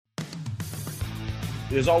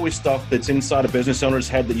There's always stuff that's inside a business owner's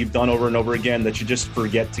head that you've done over and over again that you just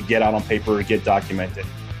forget to get out on paper or get documented.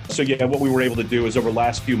 So yeah, what we were able to do is over the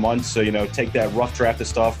last few months, take that rough draft of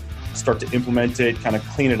stuff, start to implement it, kind of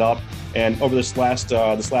clean it up. And over this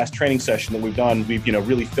last training session that we've done, we've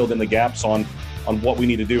really filled in the gaps on what we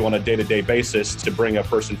need to do on a day-to-day basis to bring a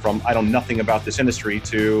person from I know nothing about this industry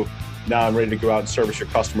to now I'm ready to go out and service your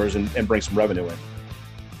customers and bring some revenue in.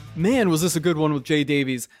 Man, was this a good one with Jay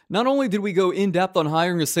Davies. Not only did we go in depth on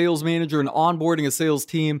hiring a sales manager and onboarding a sales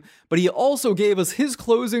team, but he also gave us his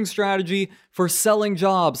closing strategy for selling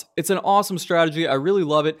jobs. It's an awesome strategy. I really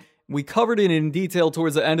love it. We covered it in detail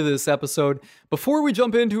towards the end of this episode. Before we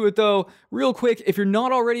jump into it though, real quick, if you're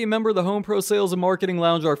not already a member of the Home Pro Sales and Marketing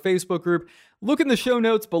Lounge, our Facebook group, look in the show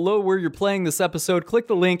notes below where you're playing this episode. Click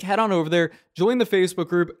the link, head on over there, join the Facebook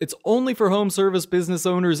group. It's only for home service business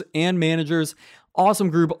owners and managers. Awesome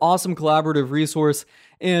group, awesome collaborative resource.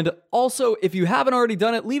 And also, if you haven't already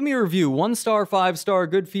done it, leave me a review. 1 star, 5 star,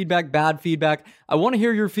 good feedback, bad feedback. I want to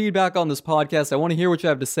hear your feedback on this podcast. I want to hear what you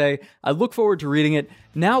have to say. I look forward to reading it.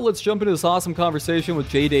 Now let's jump into this awesome conversation with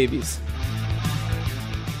Jay Davies.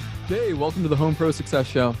 Hey, welcome to the Home Pro Success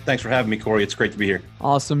Show. Thanks for having me, Corey. It's great to be here.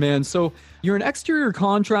 Awesome, man. So you're an exterior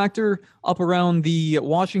contractor up around the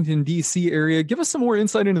Washington, D.C. area. Give us some more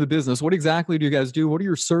insight into the business. What exactly do you guys do? What are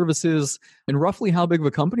your services? And roughly how big of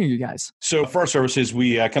a company are you guys? So for our services,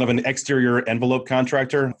 we kind of an exterior envelope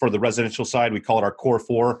contractor. For the residential side, we call it our core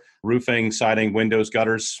four: roofing, siding, windows,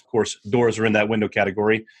 gutters. Of course, doors are in that window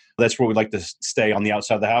category. That's where we'd like to stay on the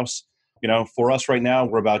outside of the house. For us right now,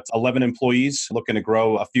 we're about 11 employees, looking to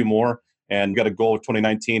grow a few more, and got a goal of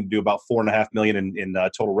 2019 to do about $4.5 million in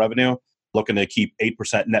total revenue. Looking to keep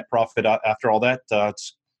 8% net profit after all that.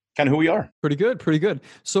 It's kind of who we are. Pretty good.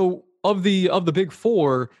 So of the big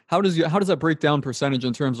four, how does that break down percentage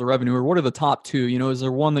in terms of revenue, or what are the top two? Is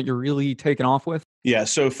there one that you're really taking off with? Yeah.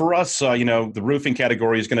 So for us, the roofing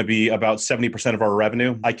category is going to be about 70% of our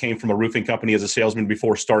revenue. I came from a roofing company as a salesman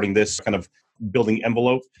before starting this kind of building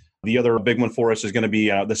envelope. The other big one for us is going to be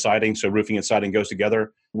the siding. So roofing and siding goes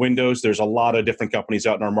together. Windows, there's a lot of different companies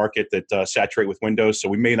out in our market that saturate with windows. So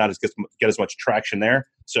we may not get as much traction there.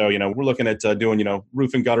 So, we're looking at doing,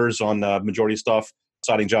 roof and gutters on majority of stuff,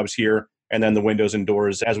 siding jobs here, and then the windows and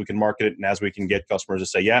doors as we can market it and as we can get customers to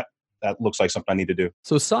say, yeah, that looks like something I need to do.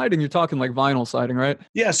 So siding, you're talking like vinyl siding, right?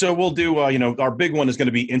 Yeah. So we'll do, our big one is going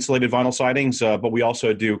to be insulated vinyl sidings, but we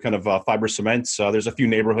also do kind of fiber cements. There's a few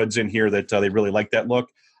neighborhoods in here that they really like that look.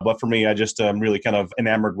 But for me, I just really kind of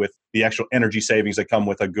enamored with the actual energy savings that come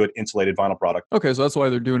with a good insulated vinyl product. Okay, so that's why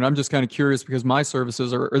they're doing it. I'm just kind of curious because my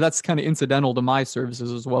services or that's kind of incidental to my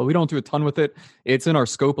services as well. We don't do a ton with it. It's in our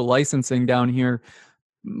scope of licensing down here.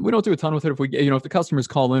 We don't do a ton with it. If the customers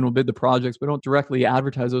call in, we'll bid the projects. We don't directly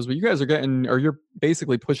advertise those, but you guys you're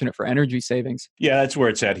basically pushing it for energy savings. Yeah, that's where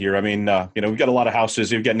it's at here. I mean, we've got a lot of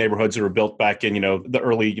houses. We've got neighborhoods that were built back in, the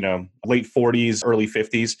early, late 40s, early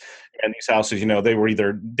 50s. And these houses, they were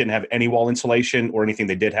either didn't have any wall insulation or anything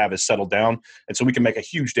they did have is settled down. And so we can make a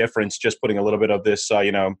huge difference just putting a little bit of this,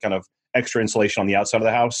 kind of extra insulation on the outside of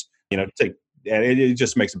the house, and it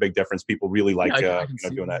just makes a big difference. People really like doing that.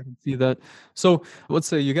 I can see that. So let's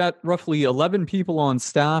say you got roughly 11 people on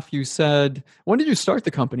staff. You said, when did you start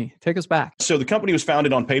the company? Take us back. So the company was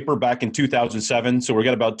founded on paper back in 2007. So we've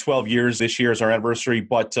got about 12 years. This year is our anniversary.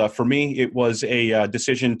 But for me, it was a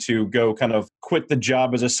decision to go kind of quit the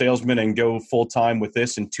job as a salesman and go full time with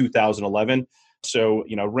this in 2011. So,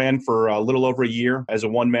 ran for a little over a year as a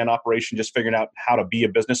one-man operation, just figuring out how to be a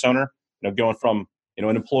business owner, going from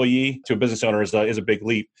an employee to a business owner is a big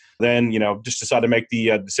leap. Then, just decided to make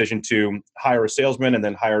the decision to hire a salesman and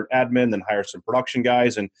then hire an admin, then hire some production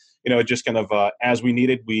guys. And, it just kind of, as we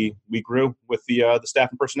needed, we grew with the staff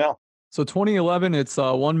and personnel. So 2011, it's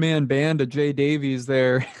a one-man band of Jay Davies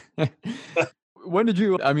there. When did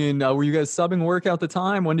you, were you guys subbing work at the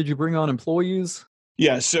time? When did you bring on employees?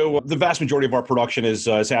 Yeah, so the vast majority of our production is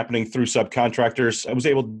happening through subcontractors. I was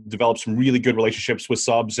able to develop some really good relationships with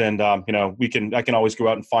subs, and I can always go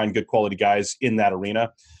out and find good quality guys in that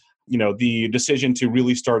arena. The decision to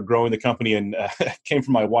really start growing the company and came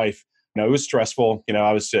from my wife. It was stressful.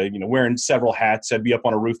 I was wearing several hats. I'd be up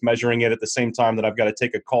on a roof measuring it at the same time that I've got to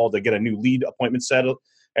take a call to get a new lead appointment set,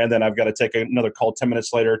 and then I've got to take another call 10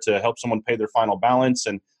 minutes later to help someone pay their final balance.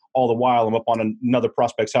 And all the while, I'm up on another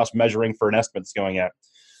prospect's house measuring for an estimate that's going at.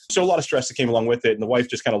 So a lot of stress that came along with it. And the wife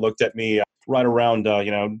just kind of looked at me right around,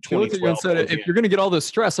 2012. She looked at you and said, if you're going to get all this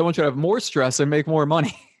stress, I want you to have more stress and make more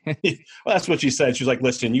money. Well, that's what she said. She was like,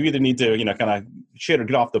 listen, you either need to, kind of shit or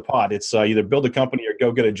get off the pot. It's either build a company or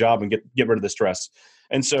go get a job and get rid of the stress.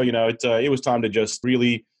 And so, it was time to just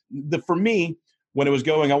really, for me, when it was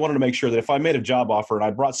going, I wanted to make sure that if I made a job offer and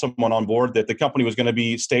I brought someone on board, that the company was going to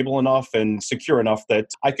be stable enough and secure enough that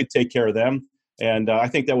I could take care of them. And I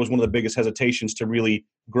think that was one of the biggest hesitations to really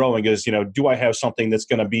growing is, do I have something that's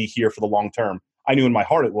going to be here for the long term? I knew in my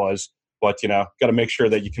heart it was, but, got to make sure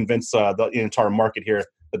that you convince the entire market here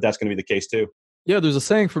that that's going to be the case too. Yeah, there's a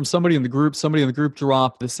saying from somebody in the group. Somebody in the group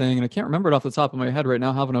dropped the saying, and I can't remember it off the top of my head right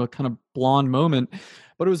now, having a kind of blonde moment.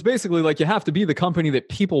 But it was basically like you have to be the company that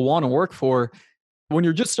people want to work for. When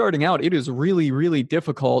you're just starting out, it is really, really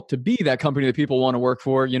difficult to be that company that people want to work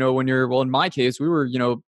for. When you're, well, in my case, we were,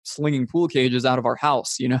 slinging pool cages out of our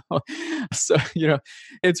house, So,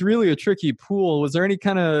 it's really a tricky pool. Was there any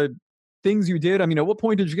kind of things you did? I mean, at what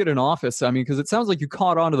point did you get an office? I mean, because it sounds like you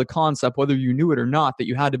caught on to the concept, whether you knew it or not, that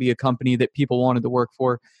you had to be a company that people wanted to work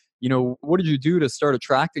for. What did you do to start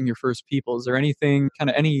attracting your first people? Is there anything,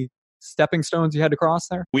 any stepping stones you had to cross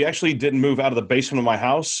there? We actually didn't move out of the basement of my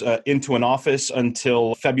house into an office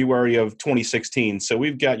until February of 2016. So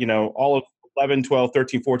we've got, all of 11, 12,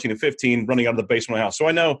 13, 14, and 15 running out of the basement of the house. So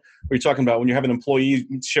I know what you're talking about when you're having employees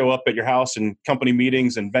show up at your house and company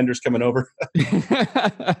meetings and vendors coming over.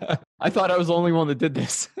 I thought I was the only one that did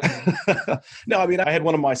this. No, I mean, I had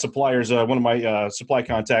one of my suppliers, one of my supply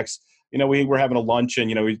contacts, we were having a lunch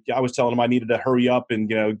and, I was telling him I needed to hurry up and,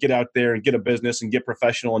 get out there and get a business and get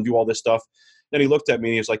professional and do all this stuff. Then he looked at me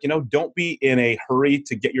and he was like, don't be in a hurry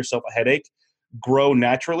to get yourself a headache. Grow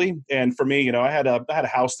naturally. And for me, I had a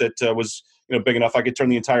house that was, big enough I could turn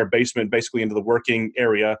the entire basement basically into the working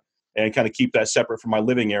area and kind of keep that separate from my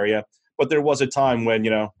living area. But there was a time when,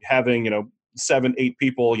 having, 7, 8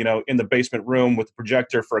 people, in the basement room with the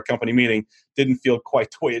projector for a company meeting didn't feel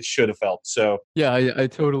quite the way it should have felt. So yeah, I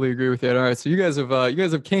totally agree with that. All right, so you guys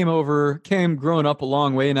have came growing up a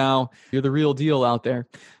long way now. You're the real deal out there.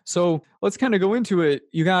 So let's kind of go into it.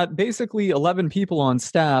 You got basically 11 people on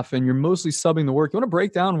staff, and you're mostly subbing the work. You want to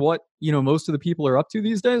break down what most of the people are up to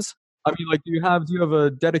these days? I mean, like, do you have a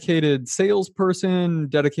dedicated salesperson,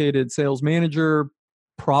 dedicated sales manager?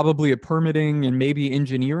 Probably a permitting and maybe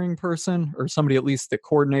engineering person, or somebody at least that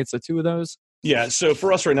coordinates the two of those? Yeah. So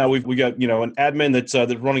for us right now, we got, an admin that's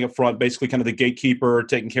running up front, basically kind of the gatekeeper,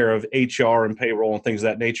 taking care of HR and payroll and things of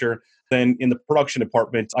that nature. Then in the production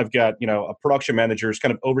department, I've got, a production manager who's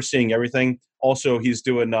kind of overseeing everything. Also, he's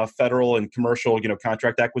doing federal and commercial,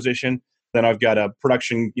 contract acquisition. Then I've got a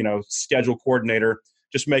production, schedule coordinator,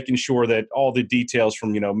 just making sure that all the details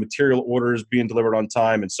from, material orders being delivered on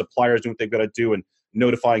time and suppliers doing what they've got to do and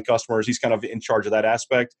notifying customers. He's kind of in charge of that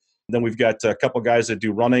aspect. Then we've got a couple guys that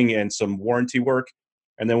do running and some warranty work.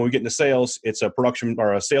 And then when we get into sales, it's a production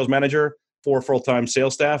or a sales manager, 4 full-time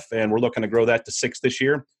sales staff, and we're looking to grow that to 6 this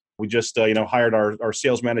year. We just hired our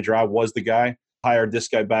sales manager. I was the guy. Hired this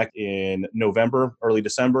guy back in November, early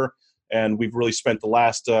December, and we've really spent the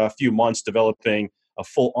last few months developing a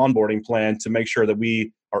full onboarding plan to make sure that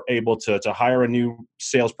we are able to hire a new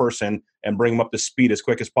salesperson and bring them up to speed as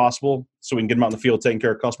quick as possible so we can get them out in the field taking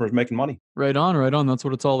care of customers, making money. Right on, right on. That's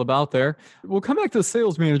what it's all about there. We'll come back to the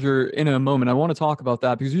sales manager in a moment. I want to talk about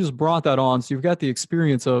that because you just brought that on. So you've got the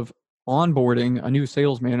experience of onboarding a new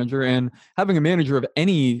sales manager, and having a manager of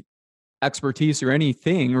any expertise or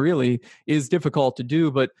anything really is difficult to do.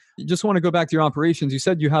 But you just want to go back to your operations. You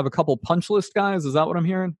said you have a couple punch list guys. Is that what I'm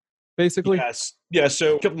hearing? Basically? Yes. Yeah.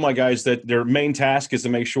 So a couple of my guys that their main task is to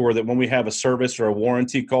make sure that when we have a service or a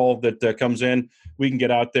warranty call that comes in, we can get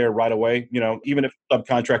out there right away. Even if the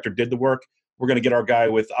subcontractor did the work, we're going to get our guy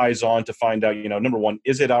with eyes on to find out, number one,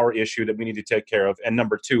 is it our issue that we need to take care of? And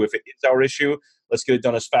number two, if it is our issue, let's get it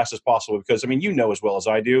done as fast as possible. Because, as well as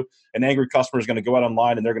I do, an angry customer is going to go out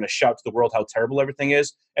online and they're going to shout to the world how terrible everything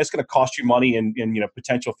is. And it's going to cost you money and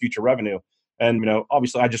potential future revenue. And,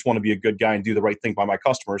 obviously I just want to be a good guy and do the right thing by my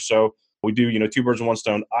customers. So we do, 2 birds with 1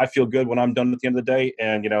 stone. I feel good when I'm done at the end of the day.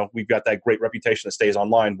 And, we've got that great reputation that stays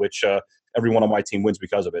online, which everyone on my team wins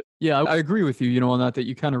because of it. Yeah, I agree with you, on that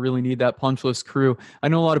you kind of really need that punch list crew. I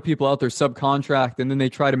know a lot of people out there subcontract and then they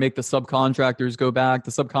try to make the subcontractors go back.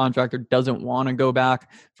 The subcontractor doesn't want to go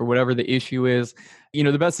back for whatever the issue is.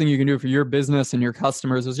 The best thing you can do for your business and your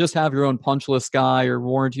customers is just have your own punch list guy or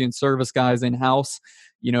warranty and service guys in-house,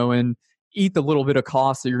 and eat the little bit of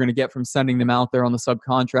cost that you're going to get from sending them out there on the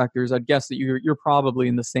subcontractors. I'd guess that you're probably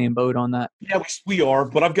in the same boat on that. Yeah, we are,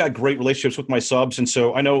 but I've got great relationships with my subs. And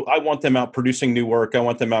so I know I want them out producing new work. I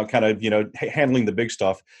want them out kind of, handling the big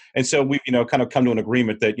stuff. And so we've, kind of come to an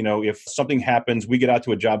agreement that, if something happens, we get out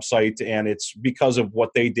to a job site and it's because of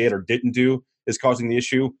what they did or didn't do is causing the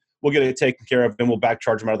issue, we'll get it taken care of and we'll back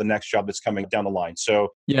charge them out of the next job that's coming down the line. So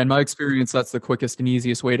yeah, in my experience, that's the quickest and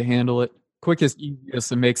easiest way to handle it. quickest,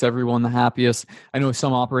 easiest, and makes everyone the happiest. I know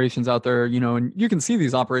some operations out there, and you can see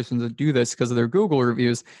these operations that do this because of their Google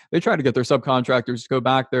reviews. They try to get their subcontractors to go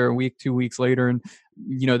back there a week, 2 weeks later, and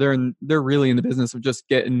they're really in the business of just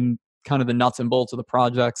getting kind of the nuts and bolts of the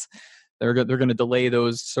projects. They're going to delay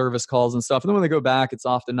those service calls and stuff. And then when they go back, it's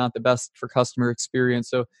often not the best for customer experience.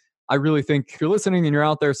 So I really think if you're listening and you're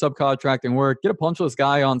out there subcontracting work, get a punch list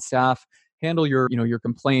guy on staff. Handle your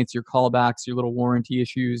complaints, your callbacks, your little warranty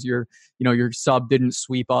issues. Your sub didn't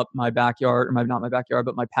sweep up my backyard, or not my backyard,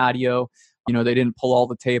 but my patio. They didn't pull all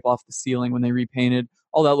the tape off the ceiling when they repainted.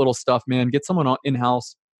 All that little stuff, man. Get someone in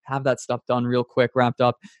house. Have that stuff done real quick, wrapped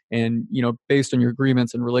up, and based on your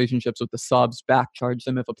agreements and relationships with the subs, back charge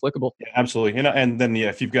them if applicable. Yeah, absolutely. And then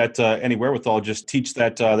if you've got any wherewithal, just teach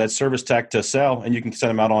that service tech to sell, and you can send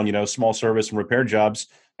him out on small service and repair jobs.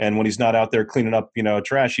 And when he's not out there cleaning up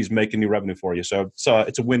trash, he's making new revenue for you. So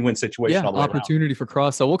it's a win-win situation. Yeah, all the way opportunity around. for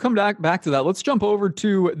cross sell. We'll come back to that. Let's jump over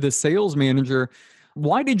to the sales manager.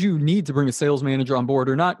 Why did you need to bring a sales manager on board,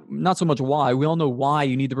 or not so much why? We all know why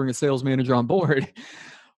you need to bring a sales manager on board.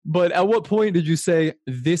 But at what point did you say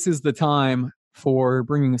this is the time for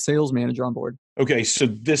bringing a sales manager on board? Okay, so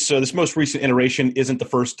this most recent iteration isn't the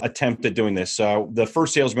first attempt at doing this. The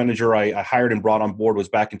first sales manager I hired and brought on board was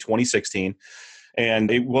back in 2016.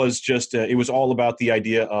 And it was just, it was all about the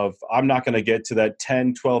idea of, I'm not going to get to that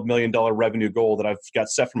 $10, $12 million revenue goal that I've got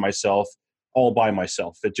set for myself all by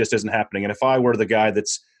myself. It just isn't happening. And if I were the guy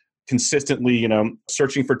that's consistently,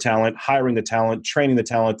 searching for talent, hiring the talent, training the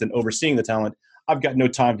talent, and overseeing the talent, I've got no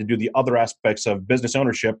time to do the other aspects of business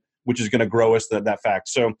ownership, which is going to grow us that fact.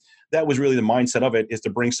 So that was really the mindset of it, is to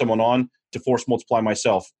bring someone on to force multiply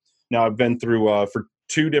myself. Now I've been through for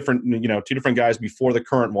two different guys before the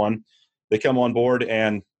current one. They come on board,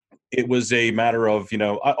 and it was a matter of,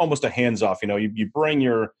 almost a hands off. You bring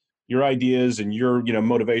your ideas and your,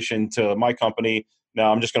 motivation to my company.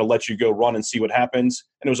 Now I'm just going to let you go run and see what happens.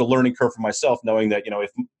 And it was a learning curve for myself, knowing that,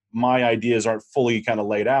 if my ideas aren't fully kind of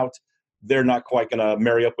laid out, they're not quite going to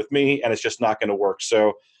marry up with me, and it's just not going to work.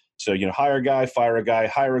 So, hire a guy, fire a guy,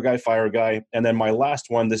 hire a guy, fire a guy. And then my last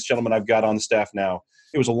one, this gentleman I've got on the staff now,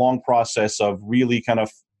 it was a long process of really kind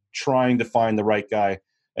of trying to find the right guy.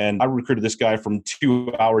 And I recruited this guy from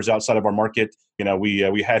 2 hours outside of our market.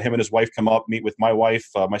 We had him and his wife come up, meet with my wife,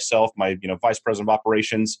 myself, my vice president of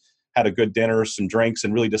operations, had a good dinner, some drinks,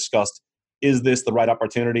 and really discussed, is this the right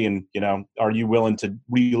opportunity? And, are you willing to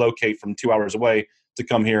relocate from 2 hours away to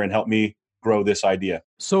come here and help me grow this idea?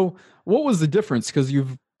 So what was the difference? Because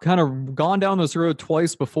you've kind of gone down this road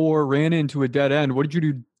twice before, ran into a dead end. What did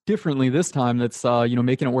you do differently this time that's,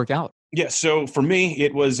 making it work out? Yeah. So for me,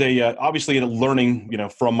 it was obviously a learning,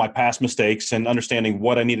 from my past mistakes and understanding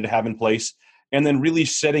what I needed to have in place, and then really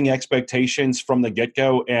setting expectations from the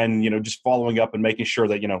get-go, and, just following up and making sure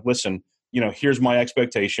that, listen, here's my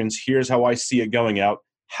expectations. Here's how I see it going out.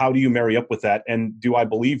 How do you marry up with that? And do I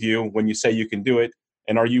believe you when you say you can do it?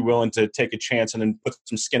 And are you willing to take a chance and then put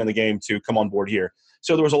some skin in the game to come on board here?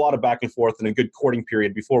 So there was a lot of back and forth and a good courting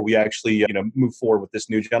period before we actually, move forward with this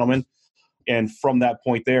new gentleman. And from that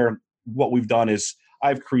point there, what we've done is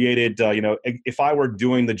I've created, if I were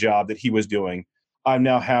doing the job that he was doing, I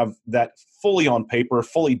now have that fully on paper,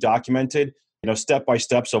 fully documented, step by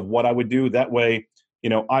steps of what I would do. That way,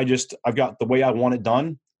 I've got the way I want it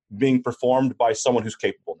done being performed by someone who's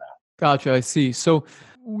capable now. Gotcha. I see. So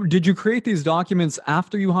did you create these documents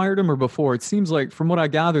after you hired him or before? It seems like, from what I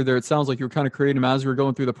gathered there, it sounds like you were kind of creating them as you were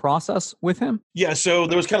going through the process with him. Yeah. So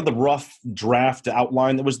there was kind of the rough draft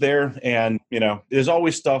outline that was there. And, there's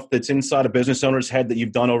always stuff that's inside a business owner's head that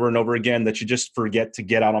you've done over and over again that you just forget to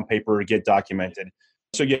get out on paper or get documented.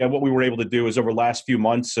 So yeah, what we were able to do is over the last few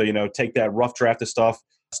months, take that rough draft of stuff,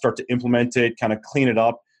 start to implement it, kind of clean it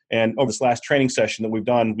up. And over this last training session that we've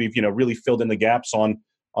done, we've, really filled in the gaps on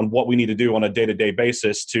what we need to do on a day-to-day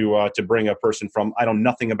basis to bring a person from, I know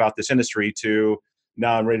nothing about this industry, to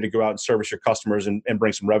now I'm ready to go out and service your customers and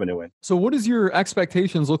bring some revenue in. So what does your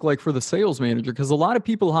expectations look like for the sales manager? Because a lot of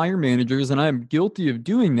people hire managers, and I'm guilty of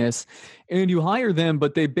doing this, and you hire them,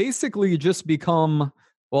 but they basically just become,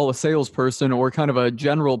 well, a salesperson or kind of a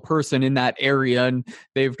general person in that area. And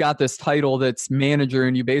they've got this title that's manager,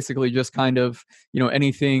 and you basically just kind of,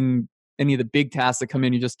 any of the big tasks that come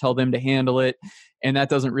in, you just tell them to handle it. And that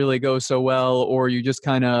doesn't really go so well. Or you just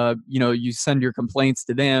kind of, you send your complaints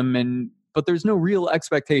to them, but there's no real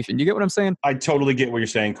expectation. You get what I'm saying? I totally get what you're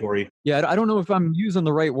saying, Corey. Yeah, I don't know if I'm using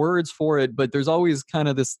the right words for it, but there's always kind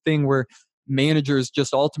of this thing where managers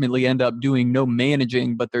just ultimately end up doing no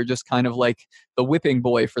managing, but they're just kind of like the whipping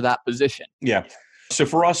boy for that position. Yeah. So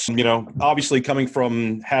for us, obviously coming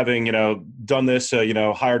from having, done this,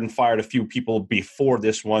 hired and fired a few people before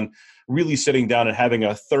this one, really sitting down and having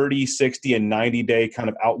a 30, 60, and 90-day kind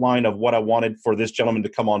of outline of what I wanted for this gentleman to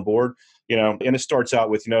come on board, and it starts out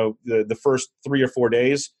with, the first 3 or 4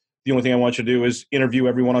 days. The only thing I want you to do is interview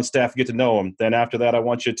everyone on staff, get to know them. Then after that, I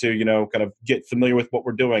want you to, kind of get familiar with what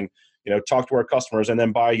we're doing, talk to our customers. And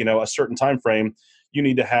then by, a certain time frame, you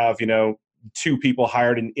need to have, 2 people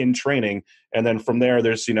hired in training. And then from there,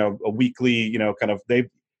 there's, a weekly,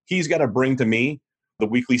 he's got to bring to me the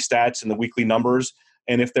weekly stats and the weekly numbers.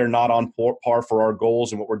 And if they're not on par for our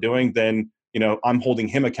goals and what we're doing, then, I'm holding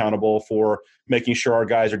him accountable for making sure our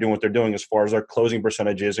guys are doing what they're doing as far as their closing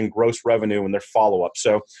percentages and gross revenue and their follow-up.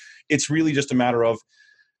 So it's really just a matter of,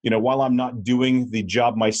 while I'm not doing the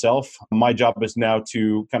job myself, my job is now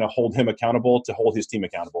to kind of hold him accountable, to hold his team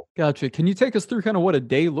accountable. Gotcha. Can you take us through kind of what a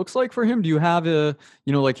day looks like for him? Do you have do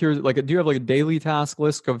you have like a daily task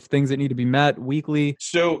list of things that need to be met weekly?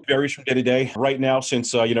 So it varies from day to day. Right now,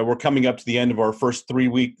 since, we're coming up to the end of our first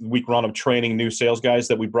 3-week run of training new sales guys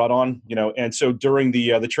that we brought on, and so during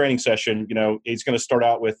the training session, it's going to start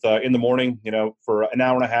out with in the morning, for an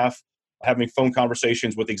hour and a half, having phone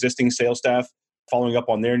conversations with existing sales staff, following up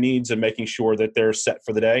on their needs and making sure that they're set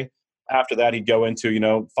for the day. After that, he'd go into,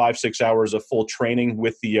 5-6 hours of full training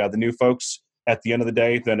with the new folks. At the end of the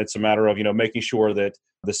day, then it's a matter of, making sure that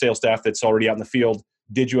the sales staff that's already out in the field,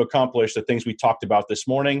 did you accomplish the things we talked about this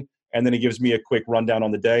morning? And then he gives me a quick rundown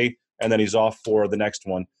on the day, and then he's off for the next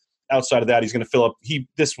one. Outside of that, he's going to fill up.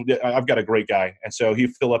 I've got a great guy, and so he'll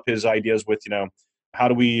fill up his ideas with, how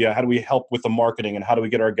do we help with the marketing, and how do we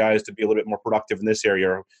get our guys to be a little bit more productive in this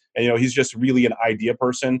area? And, he's just really an idea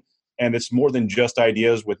person, and it's more than just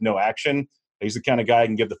ideas with no action. He's the kind of guy I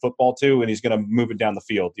can give the football to, and he's going to move it down the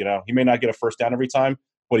field. He may not get a first down every time,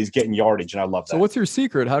 but he's getting yardage, and I love that. So what's your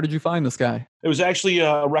secret? How did you find this guy? It was actually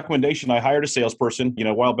a recommendation. I hired a salesperson,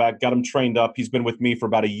 a while back, got him trained up. He's been with me for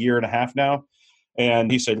about a year and a half now.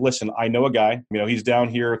 And he said, listen, I know a guy, he's down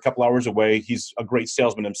here a couple hours away. He's a great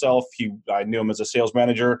salesman himself. I knew him as a sales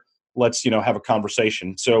manager. Let's, have a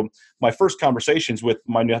conversation. So my first conversations with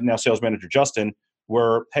my now sales manager, Justin,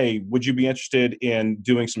 were, hey, would you be interested in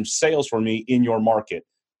doing some sales for me in your market?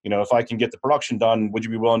 If I can get the production done, would you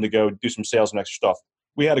be willing to go do some sales and extra stuff?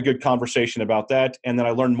 We had a good conversation about that. And then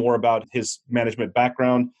I learned more about his management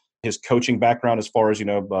background, his coaching background, as far as,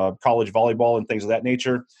 college volleyball and things of that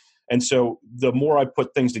nature. And so the more I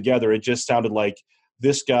put things together, it just sounded like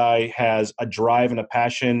this guy has a drive and a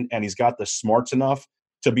passion, and he's got the smarts enough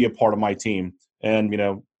to be a part of my team. And,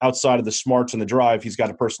 outside of the smarts and the drive, he's got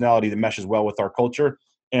a personality that meshes well with our culture.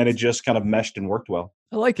 And it just kind of meshed and worked well.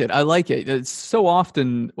 I like it. It's so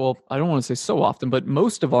often, well, I don't want to say so often, but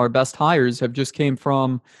most of our best hires have just came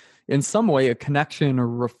from, in some way, a connection or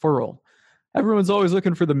referral. Everyone's always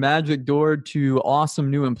looking for the magic door to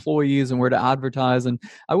awesome new employees and where to advertise. And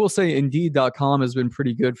I will say Indeed.com has been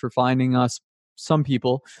pretty good for finding us some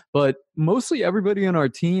people, but mostly everybody on our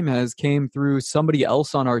team has came through somebody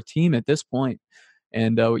else on our team at this point.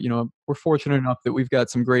 And, we're fortunate enough that we've got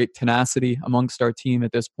some great tenacity amongst our team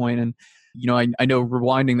at this point. And, I know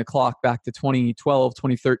rewinding the clock back to 2012,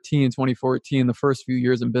 2013, 2014, the first few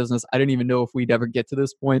years in business, I didn't even know if we'd ever get to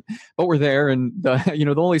this point, but we're there. And,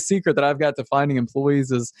 the only secret that I've got to finding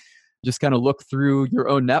employees is just kind of look through your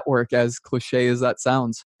own network, as cliche as that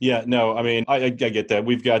sounds. Yeah, no, I mean, I get that.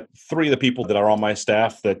 We've got 3 of the people that are on my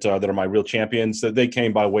staff that are my real champions. That they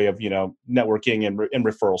came by way of, networking and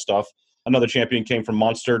referral stuff. Another champion came from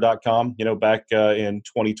Monster.com, back in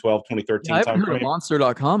 2012, 2013. Yeah, I haven't heard of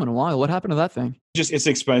Monster.com in a while. What happened to that thing? It's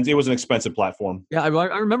expensive. It was an expensive platform. Yeah, I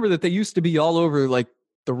remember that they used to be all over like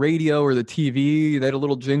the radio or the TV. They had a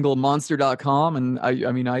little jingle, Monster.com, and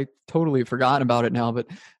I totally forgotten about it now. But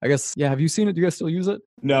I guess, yeah, have you seen it? Do you guys still use it?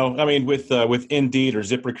 No, I mean with Indeed or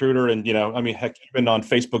ZipRecruiter, and heck, even on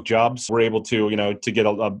Facebook Jobs, we're able to to get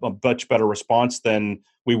a much better response than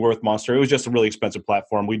we were with Monster. It was just a really expensive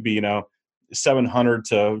platform. We'd be $700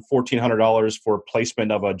 to $1,400 for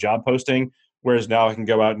placement of a job posting, whereas now I can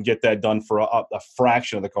go out and get that done for a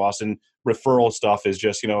fraction of the cost. And referral stuff is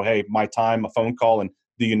just hey, my time, a phone call, and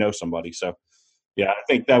do you know somebody? So yeah, I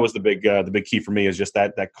think that was the big key for me, is just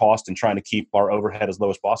that cost and trying to keep our overhead as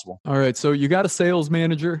low as possible. All right, so you got a sales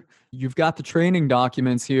manager, you've got the training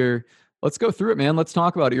documents here. Let's go through it, man. Let's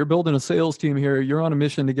talk about it. You're building a sales team here. You're on a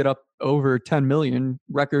mission to get up over 10 million,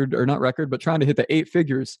 record or not record, but trying to hit the 8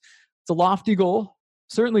 figures. It's a lofty goal,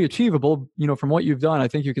 certainly achievable. From what you've done, I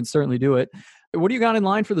think you can certainly do it. What do you got in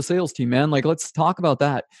line for the sales team, man? Like, let's talk about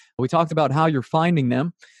that. We talked about how you're finding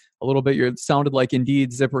them a little bit. It sounded like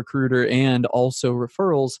Indeed, ZipRecruiter, and also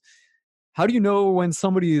referrals. How do you know when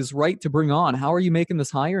somebody is right to bring on? How are you making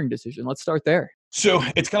this hiring decision? Let's start there. So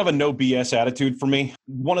it's kind of a no BS attitude for me.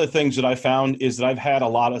 One of the things that I found is that I've had a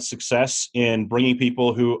lot of success in bringing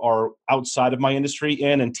people who are outside of my industry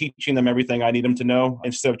in and teaching them everything I need them to know,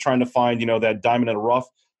 instead of trying to find, that diamond in the rough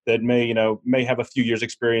that may have a few years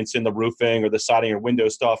experience in the roofing or the siding or window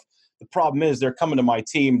stuff. The problem is they're coming to my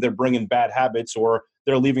team, they're bringing bad habits, or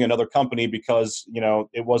they're leaving another company because,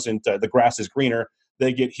 it wasn't the grass is greener.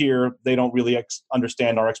 They get here, they don't really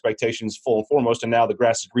understand our expectations full and foremost, and now the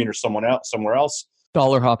grass is greener somewhere else.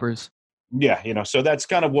 Dollar hoppers. Yeah, so that's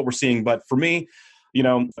kind of what we're seeing. But for me,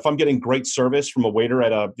 if I'm getting great service from a waiter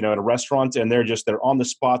at a restaurant, and they're on the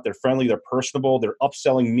spot, they're friendly, they're personable, they're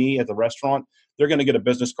upselling me at the restaurant, they're going to get a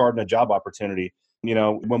business card and a job opportunity.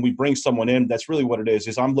 When we bring someone in, that's really what it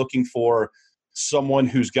is I'm looking for someone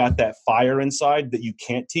who's got that fire inside that you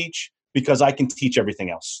can't teach, because I can teach everything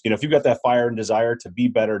else. If you've got that fire and desire to be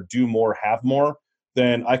better, do more, have more,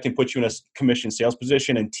 then I can put you in a commission sales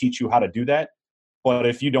position and teach you how to do that. But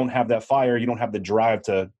if you don't have that fire, you don't have the drive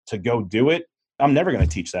to go do it, I'm never going to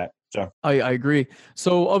teach that. So I agree.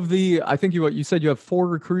 So I think you said you have 4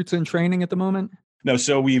 recruits in training at the moment? No,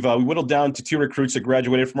 so we whittled down to 2 recruits that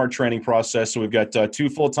graduated from our training process. So we've got 2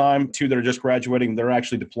 full-time, 2 that are just graduating. They're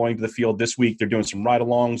actually deploying to the field this week. They're doing some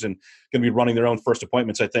ride-alongs and going to be running their own first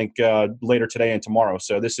appointments, I think, later today and tomorrow.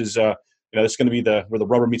 So this is this is going to be where the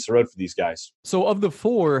rubber meets the road for these guys. So of the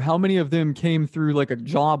 4, how many of them came through like a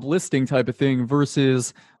job listing type of thing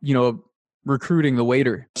versus, recruiting the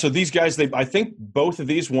waiter? So these guys, I think both of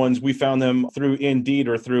these ones, we found them through Indeed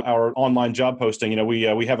or through our online job posting.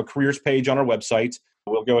 We have a careers page on our website.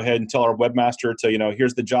 We'll go ahead and tell our webmaster to,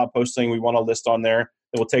 here's the job posting we want to list on there.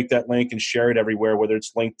 And we'll take that link and share it everywhere, whether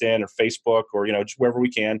it's LinkedIn or Facebook or, just wherever we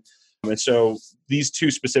can. And so these 2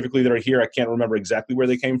 specifically that are here, I can't remember exactly where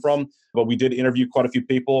they came from, but we did interview quite a few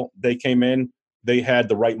people. They came in, they had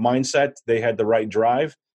the right mindset, they had the right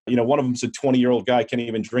drive. One of them's a 20-year-old guy, can't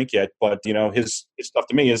even drink yet, but his stuff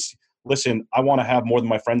to me is, listen, I want to have more than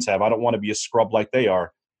my friends have. I don't want to be a scrub like they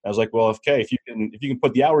are. I was like, well, okay, if you can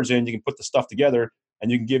put the hours in, you can put the stuff together,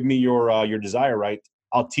 and you can give me your desire right,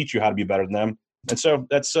 I'll teach you how to be better than them. And so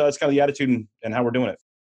that's kind of the attitude and how we're doing it.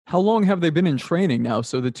 How long have they been in training now?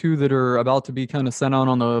 So the 2 that are about to be kind of sent out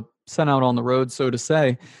on the road, so to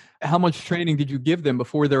say, how much training did you give them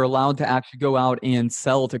before they're allowed to actually go out and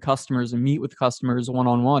sell to customers and meet with customers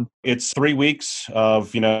one-on-one? It's 3 weeks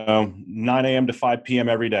of, 9 a.m. to 5 p.m.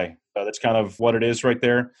 every day. That's kind of what it is right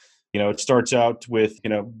there. It starts out with,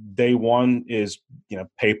 day 1 is,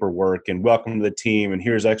 paperwork and welcome to the team and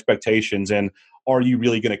here's expectations. And are you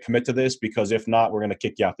really going to commit to this? Because if not, we're going to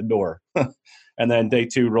kick you out the door. And then day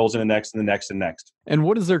 2 rolls into next and the next and next. And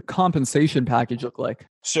what does their compensation package look like?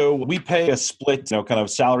 So we pay a split, kind of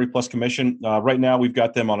salary plus commission. Right now, we've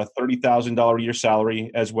got them on a $30,000 a year salary,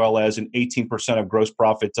 as well as an 18% of gross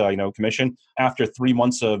profit, commission. After 3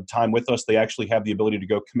 months of time with us, they actually have the ability to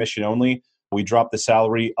go commission only. We drop the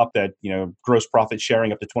salary up at, gross profit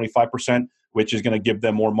sharing up to 25%, which is going to give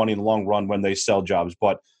them more money in the long run when they sell jobs.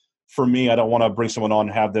 But for me, I don't want to bring someone on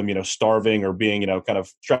and have them, starving or being, kind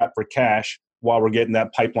of strapped for cash while we're getting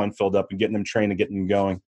that pipeline filled up and getting them trained and getting them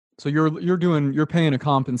going. So you're paying a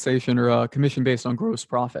compensation or a commission based on gross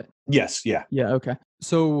profit? Yes. Yeah. Yeah. Okay.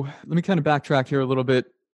 So let me kind of backtrack here a little bit.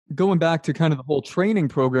 Going back to kind of the whole training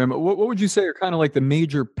program, what would you say are kind of like the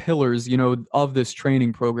major pillars, of this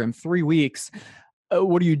training program? 3 weeks.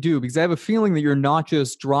 What do you do? Because I have a feeling that you're not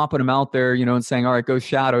just dropping them out there, and saying, all right, go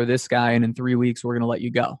shadow this guy, and in 3 weeks, we're going to let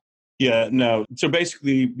you go. Yeah, no. So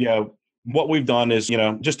basically, what we've done is,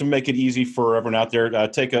 just to make it easy for everyone out there,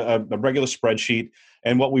 take a regular spreadsheet.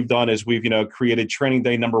 And what we've done is we've, created training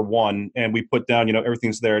day number 1, and we put down,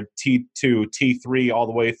 everything's there, T2, T3, all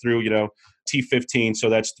the way through, T15. So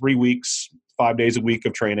that's 3 weeks, 5 days a week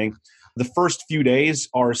of training. The first few days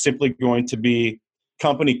are simply going to be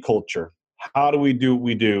company culture. How do we do what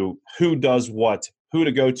we do? Who does what? Who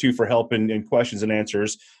to go to for help and questions and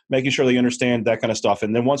answers, making sure they understand that kind of stuff.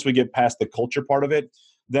 And then once we get past the culture part of it,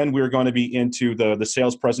 then we're going to be into the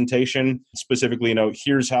sales presentation. Specifically,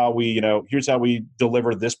 here's how we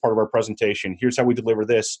deliver this part of our presentation. Here's how we deliver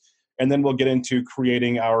this. And then we'll get into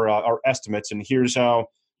creating our estimates. And here's how,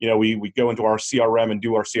 we go into our CRM and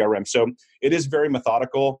do our CRM. So it is very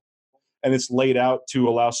methodical, and it's laid out to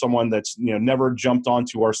allow someone that's, never jumped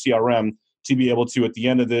onto our CRM to be able to, at the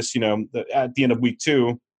end of this, at the end of week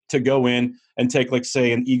 2, to go in and take, like,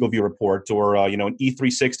 say, an Eagle View report or, an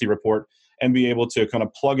E360 report, and be able to kind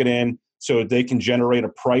of plug it in so they can generate a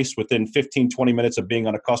price within 15, 20 minutes of being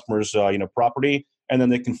on a customer's, property. And then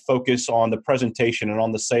they can focus on the presentation and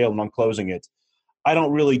on the sale and on closing it. I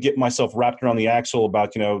don't really get myself wrapped around the axle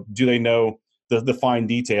about, do they know the fine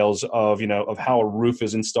details of, of how a roof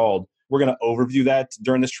is installed. We're going to overview that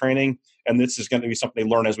during this training. And this is going to be something they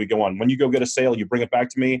learn as we go on. When you go get a sale, you bring it back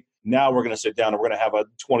to me. Now we're going to sit down and we're going to have a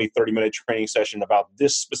 20, 30-minute training session about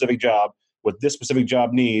this specific job, what this specific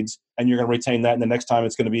job needs. And you're going to retain that. And the next time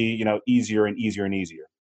it's going to be, easier and easier and easier.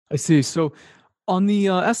 I see. So on the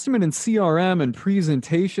estimate and CRM and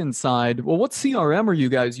presentation side, well, what CRM are you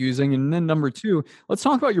guys using? And then number two, let's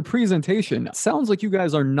talk about your presentation. It sounds like you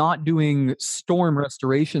guys are not doing storm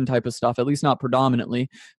restoration type of stuff, at least not predominantly,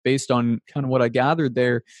 based on kind of what I gathered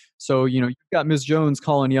there. So, you've got Ms. Jones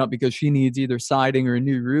calling you up because she needs either siding or a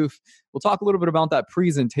new roof. We'll talk a little bit about that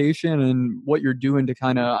presentation and what you're doing to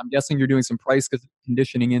I'm guessing you're doing some price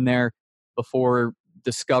conditioning in there before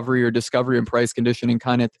discovery and price conditioning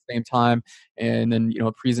kind of at the same time, and then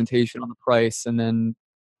a presentation on the price, and then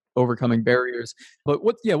overcoming barriers. But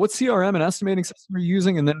what CRM and estimating system are you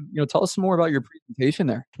using, and then tell us some more about your presentation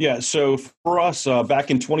there. Yeah, so for us, back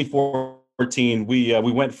in 2014,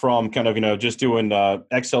 we went from kind of just doing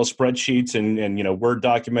Excel spreadsheets and Word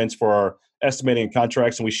documents for our estimating and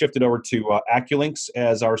contracts, and we shifted over to AccuLinks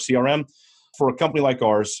as our CRM. For a company like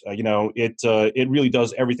ours, it really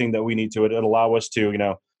does everything that we need to. It allow us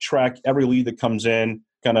to, track every lead that comes in,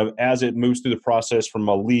 kind of as it moves through the process from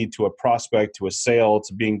a lead to a prospect to a sale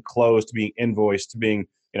to being closed to being invoiced to being,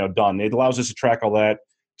 done. It allows us to track all that,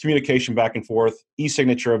 communication back and forth,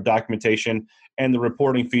 e-signature of documentation, and the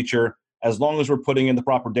reporting feature. As long as we're putting in the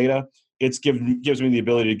proper data, gives me the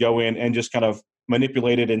ability to go in and just kind of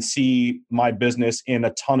manipulate it and see my business in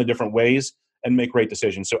a ton of different ways and make great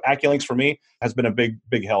decisions. So AccuLinks for me has been a big,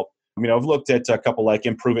 big help. I've looked at a couple like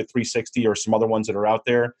Improve It 360 or some other ones that are out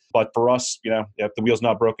there. But for us, if the wheel's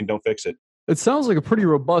not broken, don't fix it. It sounds like a pretty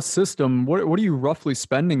robust system. What are you roughly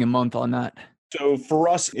spending a month on that? So for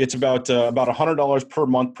us, it's about $100 per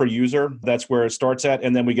month per user. That's where it starts at.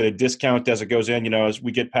 And then we get a discount as it goes in. As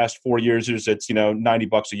we get past 4 users, it's,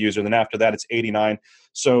 $90 a user. Then after that, it's $89.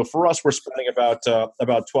 So for us, we're spending about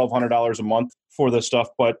 $1,200 a month for this stuff.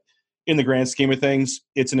 But in the grand scheme of things,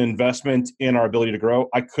 it's an investment in our ability to grow.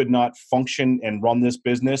 I could not function and run this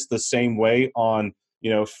business the same way on,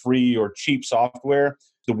 free or cheap software.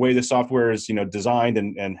 The way the software is, designed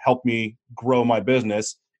and helped me grow my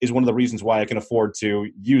business is one of the reasons why I can afford to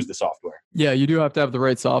use the software. Yeah, you do have to have the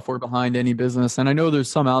right software behind any business. And I know there's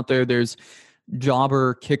some out there. There's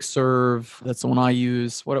Jobber, Kickserve. That's the one I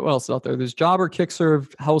use. What else is out there? There's Jobber, Kickserve,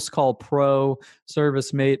 Housecall Pro,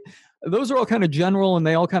 ServiceMate. Those are all kind of general, and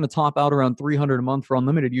they all kind of top out around $300 a month for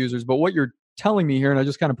unlimited users. But what you're telling me here, and I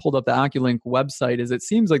just kind of pulled up the AccuLink website, is it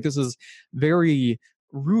seems like this is very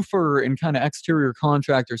roofer and kind of exterior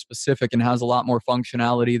contractor specific and has a lot more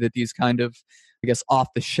functionality that these kind of, I guess,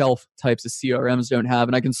 off-the-shelf types of CRMs don't have.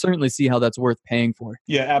 And I can certainly see how that's worth paying for.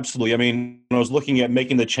 Yeah, absolutely. When I was looking at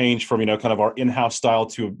making the change from, kind of our in-house style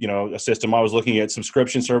to, a system, I was looking at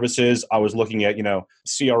subscription services. I was looking at,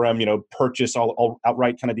 CRM, purchase, all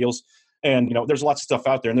outright kind of deals. And, there's lots of stuff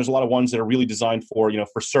out there. And there's a lot of ones that are really designed for,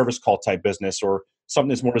 for service call type business or something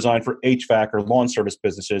that's more designed for HVAC or lawn service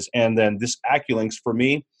businesses. And then this AccuLinks, for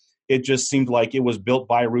me, it just seemed like it was built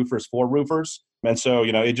by roofers for roofers. And so,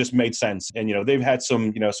 it just made sense. And, they've had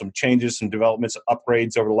some changes, some developments,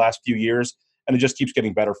 upgrades over the last few years, and it just keeps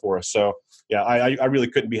getting better for us. So, yeah, I really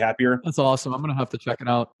couldn't be happier. That's awesome. I'm going to have to check it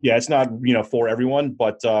out. Yeah, it's not, for everyone,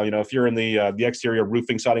 but, if you're in the exterior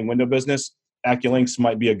roofing, siding, window business, AccuLinks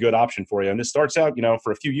might be a good option for you. And it starts out,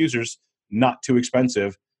 for a few users, not too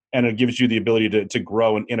expensive, and it gives you the ability to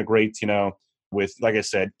grow and integrate, with, like I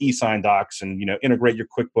said, e-sign docs and, integrate your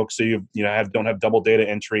QuickBooks so you don't have double data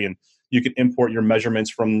entry, and you can import your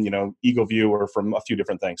measurements from, EagleView or from a few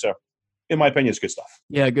different things. So in my opinion, it's good stuff.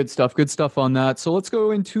 Yeah, good stuff. Good stuff on that. So let's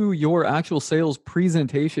go into your actual sales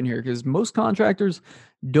presentation here, because most contractors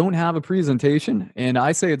don't have a presentation, and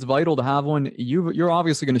I say it's vital to have one. You're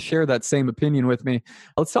obviously going to share that same opinion with me.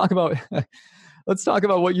 Let's talk about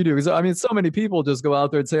what you do. Because so many people just go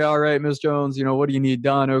out there and say, all right, Ms. Jones, what do you need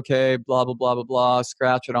done? Okay, blah, blah, blah, blah, blah,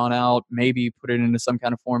 scratch it on out, maybe put it into some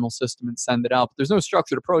kind of formal system and send it out. But there's no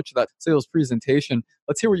structured approach to that sales presentation.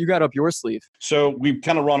 Let's hear what you got up your sleeve. So we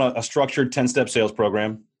kind of run a structured 10-step sales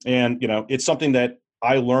program. And, it's something that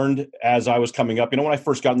I learned as I was coming up. When I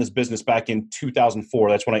first got in this business back in 2004,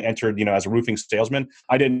 that's when I entered, as a roofing salesman.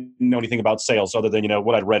 I didn't know anything about sales other than,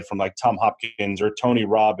 what I'd read from like Tom Hopkins or Tony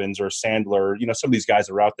Robbins or Sandler, some of these guys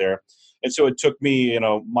that are out there. And so it took me,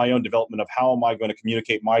 my own development of how am I going to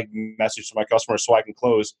communicate my message to my customers so I can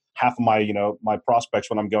close half of my, my prospects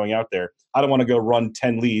when I'm going out there. I don't want to go run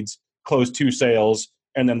 10 leads, close 2 sales,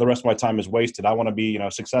 and then the rest of my time is wasted. I want to be,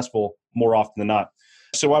 successful more often than not.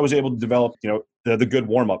 So I was able to develop, the good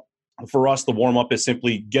warm up. For us, the warm up is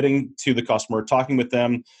simply getting to the customer, talking with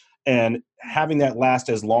them, and having that last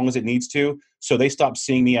as long as it needs to, so they stop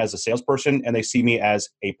seeing me as a salesperson and they see me as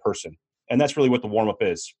a person. And that's really what the warm up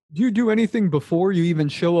is. Do you do anything before you even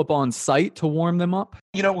show up on site to warm them up?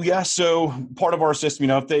 Yeah. So part of our system,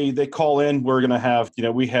 if they call in, we're going to have,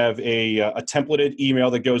 we have a templated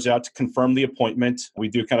email that goes out to confirm the appointment. We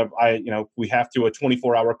do we have to a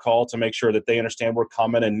 24-hour call to make sure that they understand we're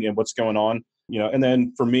coming and what's going on. And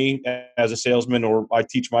then for me as a salesman, or I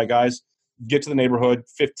teach my guys, get to the neighborhood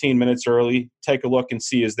 15 minutes early, take a look and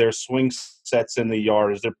see, is there swing sets in the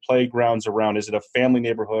yard? Is there playgrounds around? Is it a family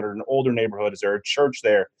neighborhood or an older neighborhood? Is there a church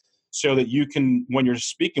there? So that you can, when you're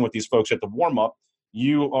speaking with these folks at the warm up,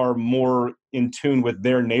 you are more in tune with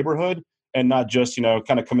their neighborhood and not just,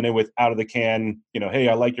 kind of coming in with out of the can, hey,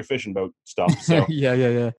 I like your fishing boat stuff. So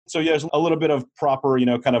Yeah. So yes, a little bit of proper,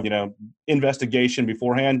 investigation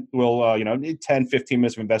beforehand will, 10, 15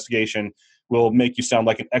 minutes of investigation will make you sound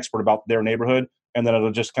like an expert about their neighborhood. And then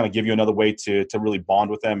it'll just kind of give you another way to really bond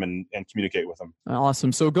with them and communicate with them.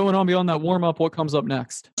 Awesome. So going on beyond that warm up, what comes up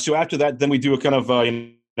next? So after that, then we do a kind of,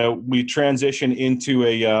 we transition into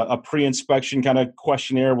a pre-inspection kind of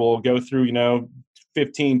questionnaire. We'll go through,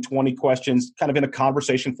 15, 20 questions kind of in a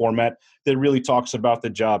conversation format that really talks about the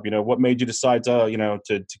job. What made you decide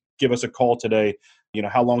to give us a call today?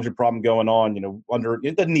 How long is your problem going on? Under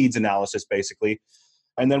the needs analysis, basically.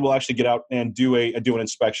 And then we'll actually get out and do an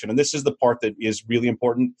inspection. And this is the part that is really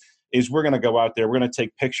important, is we're going to go out there. We're going to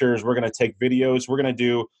take pictures. We're going to take videos. We're going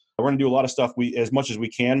to do a lot of stuff as much as we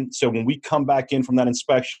can. So when we come back in from that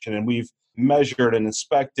inspection and we've measured and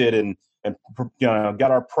inspected and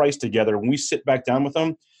got our price together, when we sit back down with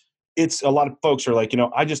them, it's a lot of folks are like,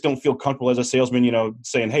 I just don't feel comfortable as a salesman,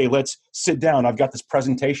 saying, hey, let's sit down. I've got this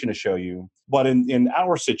presentation to show you. But in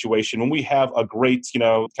our situation, when we have a great,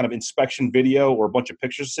 kind of inspection video or a bunch of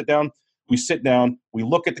pictures to sit down, we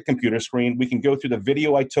look at the computer screen, we can go through the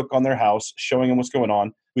video I took on their house, showing them what's going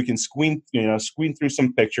on. We can squeam through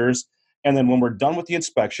some pictures. And then when we're done with the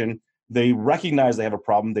inspection, they recognize they have a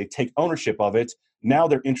problem. They take ownership of it. Now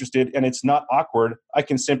they're interested and it's not awkward. I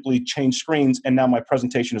can simply change screens and now my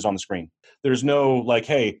presentation is on the screen. There's no like,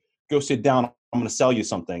 hey, go sit down. I'm going to sell you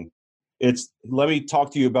something. It's let me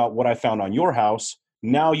talk to you about what I found on your house.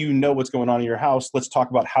 Now you know what's going on in your house. Let's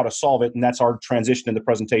talk about how to solve it. And that's our transition in the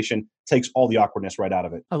presentation. Takes all the awkwardness right out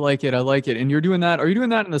of it. I like it. And you're doing that. Are you doing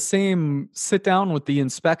that in the same sit down with the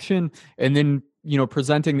inspection and then,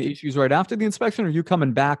 presenting the issues right after the inspection? Or are you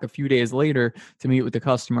coming back a few days later to meet with the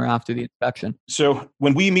customer after the inspection? So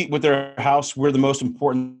when we meet with their house, we're the most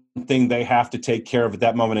important thing they have to take care of at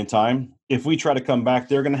that moment in time. If we try to come back,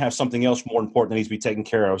 they're going to have something else more important that needs to be taken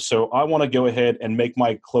care of. So I want to go ahead and make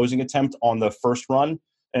my closing attempt on the first run.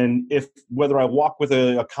 And whether I walk with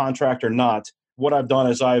a contract or not, what I've done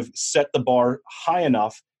is I've set the bar high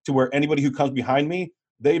enough to where anybody who comes behind me,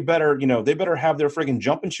 they better have their friggin'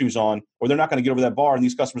 jumping shoes on, or they're not going to get over that bar. And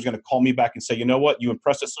these customers are going to call me back and say, you know what, you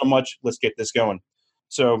impressed us so much, let's get this going.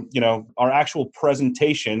 So, our actual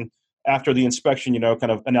presentation after the inspection,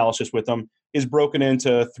 kind of analysis with them is broken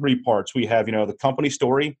into three parts. We have, the company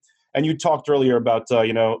story. And you talked earlier about,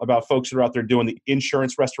 about folks that are out there doing the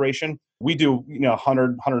insurance restoration. We do, 100,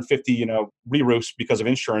 150, re-roofs because of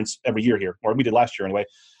insurance every year here, or we did last year anyway.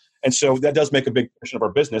 And so that does make a big portion of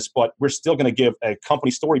our business, but we're still going to give a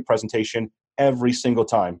company story presentation every single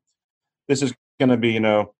time. This is going to be,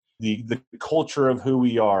 the culture of who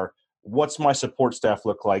we are. What's my support staff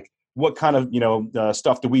look like? What kind of,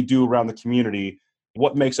 stuff do we do around the community?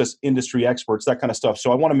 What makes us industry experts, that kind of stuff.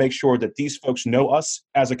 So I want to make sure that these folks know us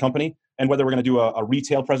as a company, and whether we're going to do a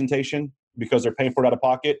retail presentation because they're paying for it out of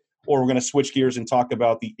pocket, or we're going to switch gears and talk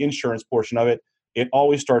about the insurance portion of it. It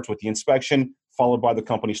always starts with the inspection, followed by the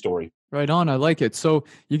company story. Right on. I like it. So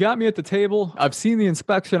you got me at the table. I've seen the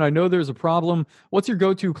inspection. I know there's a problem. What's your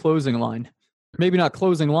go-to closing line? Maybe not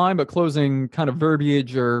closing line, but closing kind of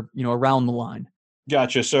verbiage or, around the line.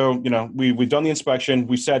 Gotcha. So, we've done the inspection.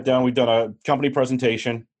 We sat down. We've done a company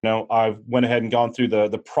presentation. I've went ahead and gone through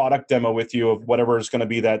the product demo with you of whatever is going to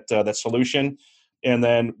be that solution. And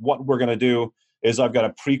then what we're going to do is I've got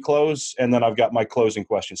a pre-close and then I've got my closing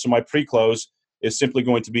question. So my pre-close is simply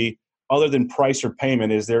going to be, other than price or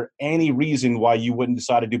payment, is there any reason why you wouldn't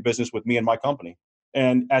decide to do business with me and my company?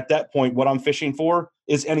 And at that point, what I'm fishing for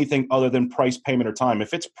is anything other than price, payment, or time.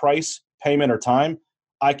 If it's price, payment, or time,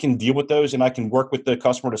 I can deal with those and I can work with the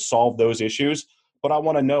customer to solve those issues. But I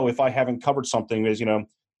want to know if I haven't covered something is, do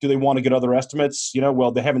they want to get other estimates?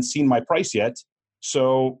 Well, they haven't seen my price yet.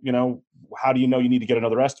 So, how do you know you need to get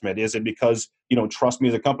another estimate? Is it because you don't trust me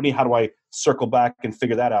as a company? How do I circle back and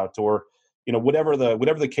figure that out? Or, whatever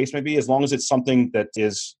the case may be, as long as it's something that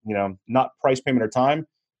is, not price, payment, or time,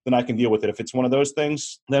 then I can deal with it. If it's one of those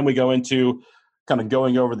things, then we go into kind of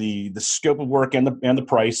going over the scope of work and the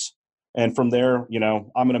price. And from there,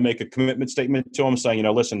 I'm going to make a commitment statement to them saying,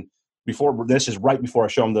 listen, this is right before I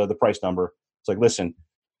show them the price number. It's like, listen,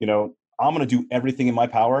 I'm going to do everything in my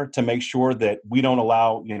power to make sure that we don't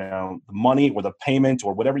allow, the money or the payment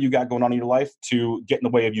or whatever you got going on in your life to get in the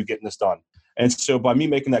way of you getting this done. And so by me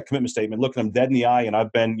making that commitment statement, looking them dead in the eye, and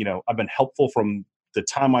I've been helpful from the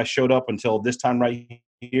time I showed up until this time right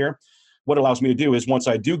here. What it allows me to do is once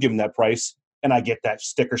I do give them that price and I get that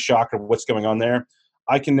sticker shock of what's going on there,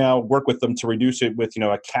 I can now work with them to reduce it with,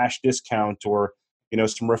 a cash discount or,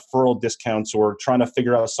 some referral discounts or trying to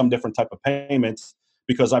figure out some different type of payments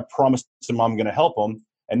because I promised them I'm going to help them.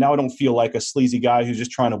 And now I don't feel like a sleazy guy who's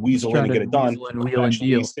just trying to weasel in and get it done. Wheel and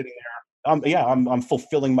deal. Sitting there. I'm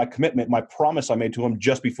fulfilling my commitment, my promise I made to him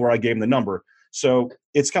just before I gave him the number. So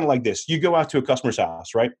it's kind of like this. You go out to a customer's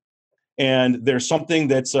house, right? And there's something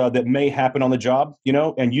that may happen on the job,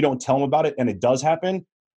 and you don't tell them about it and it does happen.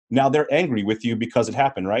 Now they're angry with you because it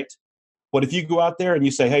happened, right? But if you go out there and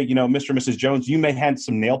you say, hey, Mr. and Mrs. Jones, you may have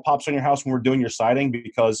some nail pops on your house when we're doing your siding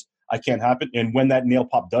because I can't happen. And when that nail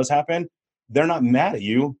pop does happen, they're not mad at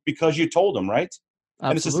you because you told them, right?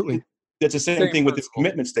 Absolutely. And it's the same thing with this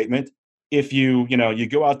commitment statement. If you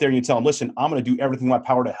go out there and you tell them, listen, I'm going to do everything in my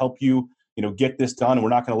power to help you, get this done. And we're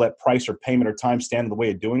not going to let price or payment or time stand in the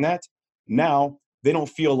way of doing that. Now they don't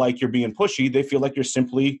feel like you're being pushy. They feel like you're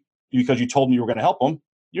simply, because you told them you were going to help them,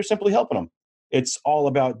 you're simply helping them. It's all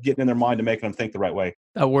about getting in their mind and making them think the right way.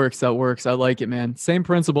 That works. I like it, man. Same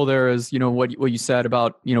principle there as, what you said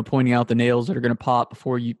about, pointing out the nails that are going to pop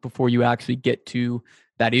before you actually get to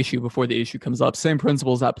that issue, before the issue comes up. Same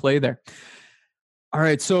principles at play there. All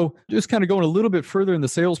right. So just kind of going a little bit further in the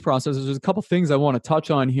sales process, there's a couple things I want to touch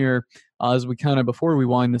on here as we before we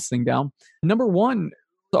wind this thing down. Number one,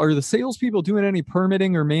 are the salespeople doing any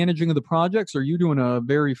permitting or managing of the projects? Or are you doing a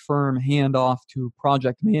very firm handoff to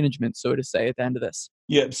project management, so to say, at the end of this?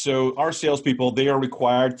 Yeah. So our salespeople, they are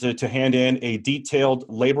required to hand in a detailed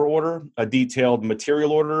labor order, a detailed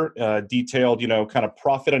material order, a detailed, kind of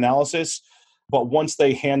profit analysis. But once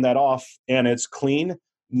they hand that off and it's clean,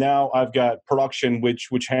 now I've got production, which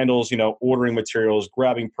handles, ordering materials,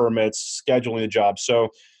 grabbing permits, scheduling the job. So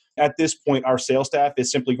at this point, our sales staff is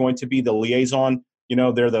simply going to be the liaison.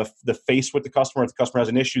 They're the face with the customer. If the customer has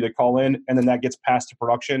an issue, they call in, and then that gets passed to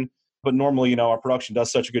production. But normally, our production does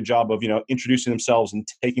such a good job of, introducing themselves and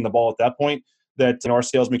taking the ball at that point that our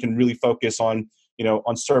salesmen can really focus on,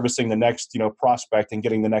 on servicing the next, prospect and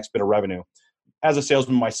getting the next bit of revenue. As a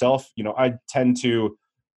salesman myself, I tend to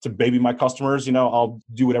baby my customers. I'll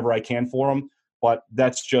do whatever I can for them, but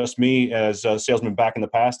that's just me as a salesman back in the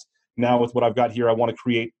past. Now with what I've got here, I want to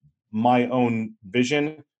create my own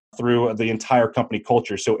vision through the entire company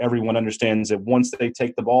culture. So everyone understands that once they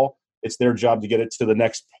take the ball, it's their job to get it to the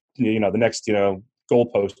next,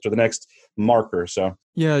 goalpost or the next marker. So,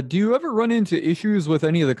 yeah. Do you ever run into issues with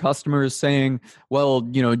any of the customers saying, well,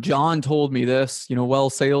 John told me this,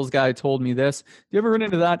 sales guy told me this? Do you ever run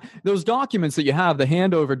into that? Those documents that you have, the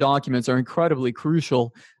handover documents, are incredibly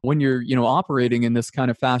crucial when you're, operating in this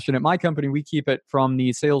kind of fashion. At my company, we keep it from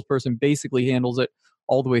the salesperson basically handles it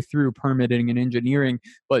all the way through permitting and engineering.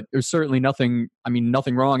 But there's certainly nothing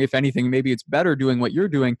wrong. If anything, maybe it's better doing what you're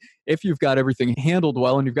doing if you've got everything handled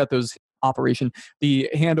well and you've got those the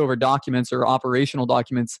handover documents or operational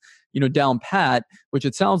documents, down pat, which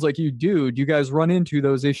it sounds like you do. Do you guys run into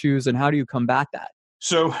those issues, and how do you combat that?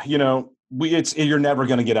 So, you're never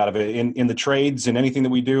going to get out of it in the trades and anything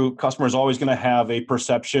that we do. Customers always going to have a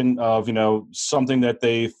perception of, something that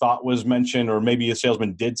they thought was mentioned, or maybe a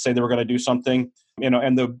salesman did say they were going to do something,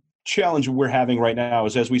 and the challenge we're having right now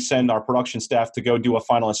is as we send our production staff to go do a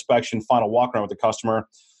final inspection, final walk around with the customer,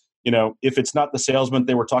 if it's not the salesman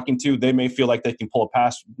they were talking to, they may feel like they can pull a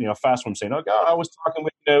fast one saying, oh God, I was talking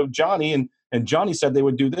with, Johnny and Johnny said they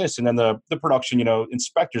would do this. And then the production,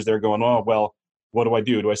 inspectors, they're going, oh, well, what do I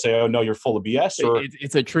do? Do I say, oh, no, you're full of BS? Or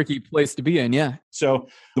it's a tricky place to be in. Yeah. So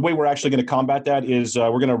the way we're actually going to combat that is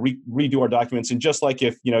we're going to redo our documents. And just like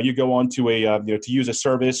if, you go on to to use a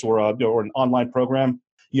service or an online program,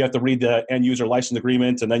 you have to read the end user license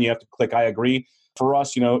agreement, and then you have to click I agree. For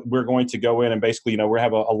us, we're going to go in and basically, we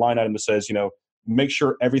have a line item that says, make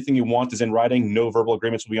sure everything you want is in writing. No verbal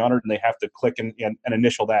agreements will be honored. And they have to click and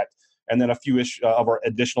initial that. And then a few of our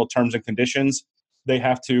additional terms and conditions, they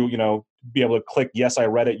have to, be able to click, yes, I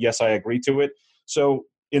read it. Yes, I agree to it. So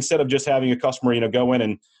instead of just having a customer, go in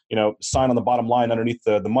and, sign on the bottom line underneath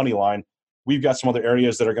the money line, we've got some other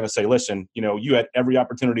areas that are going to say, listen, you had every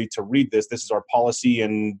opportunity to read this. This is our policy,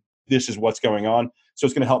 and this is what's going on. So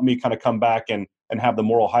it's going to help me kind of come back and have the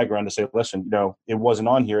moral high ground to say, listen, it wasn't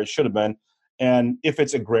on here. It should have been. And if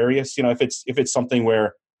it's egregious, if it's something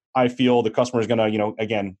where I feel the customer is going to,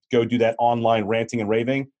 again, go do that online ranting and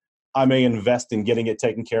raving, I may invest in getting it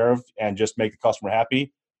taken care of and just make the customer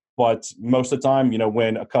happy. But most of the time,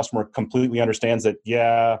 when a customer completely understands that,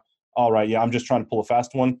 yeah, all right, yeah, I'm just trying to pull a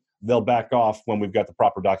fast one, they'll back off when we've got the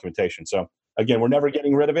proper documentation. So again, we're never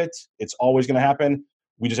getting rid of it. It's always going to happen.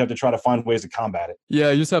 We just have to try to find ways to combat it.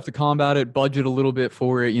 Yeah, you just have to combat it, budget a little bit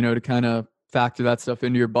for it, to kind of factor that stuff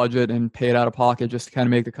into your budget and pay it out of pocket just to kind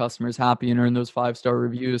of make the customers happy and earn those 5-star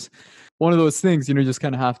reviews. One of those things, just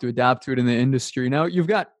kind of have to adapt to it in the industry. Now, you've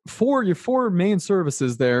got your four main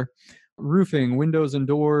services there: roofing, windows and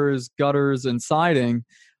doors, gutters, and siding.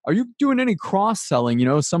 Are you doing any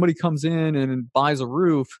cross-selling? Somebody comes in and buys a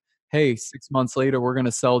roof. Hey, 6 months later, we're going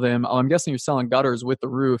to sell them. I'm guessing you're selling gutters with the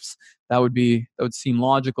roofs. That would seem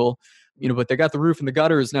logical. But they got the roof and the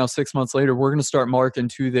gutters now. 6 months later, we're going to start marketing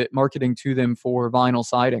to them for vinyl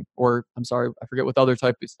siding, or I'm sorry, I forget what the other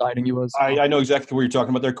type of siding you was. I know exactly what you're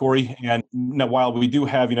talking about there, Corey. And while we do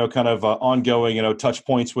have kind of ongoing touch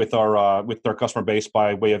points with our customer base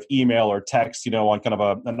by way of email or text, on kind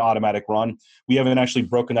of an automatic run, we haven't actually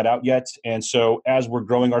broken that out yet. And so as we're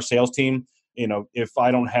growing our sales team, if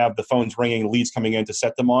I don't have the phones ringing, leads coming in to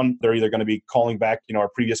set them on, they're either going to be calling back our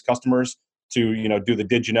previous customers to do the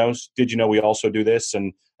did you knows. Did you know we also do this,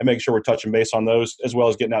 and make sure we're touching base on those, as well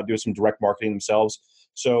as getting out doing some direct marketing themselves.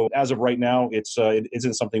 So as of right now, it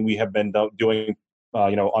isn't something we have been doing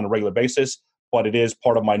on a regular basis, but it is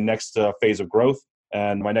part of my next phase of growth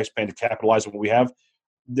and my next plan to capitalize on what we have.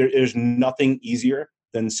 There's nothing easier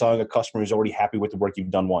than selling a customer who's already happy with the work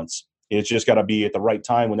you've done once. It's just got to be at the right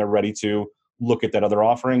time when they're ready to look at that other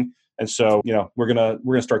offering. And so, we're gonna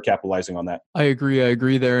start capitalizing on that. I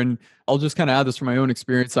agree there. And I'll just kind of add this from my own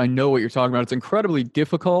experience. I know what you're talking about. It's incredibly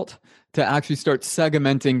difficult to actually start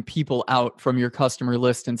segmenting people out from your customer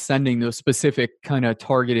list and sending those specific kind of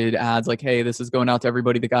targeted ads like, hey, this is going out to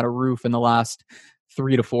everybody that got a roof in the last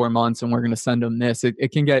 3 to 4 months, and we're going to send them this.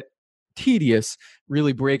 It can get tedious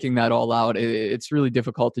really breaking that all out. It's really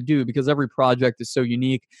difficult to do because every project is so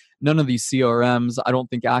unique. None of these CRMs, I don't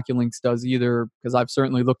think Acculinks does either, because I've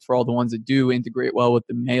certainly looked for all the ones that do integrate well with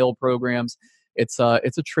the mail programs. It's a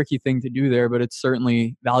tricky thing to do there, but it's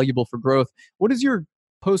certainly valuable for growth. What does your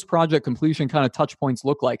post-project completion kind of touch points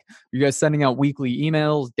look like? Are you guys sending out weekly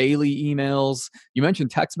emails, daily emails? You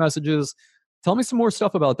mentioned text messages. Tell me some more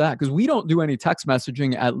stuff about that, because we don't do any text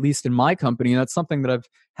messaging, at least in my company. And that's something that I've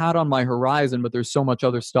had on my horizon, but there's so much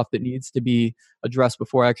other stuff that needs to be addressed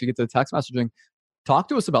before I actually get to the text messaging. Talk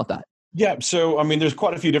to us about that. Yeah. So, there's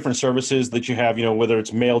quite a few different services that you have, whether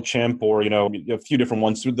it's MailChimp or, a few different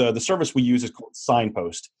ones. The service we use is called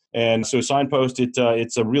Signpost. And so Signpost,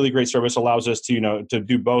 it's a really great service, allows us to, to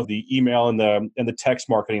do both the email and the text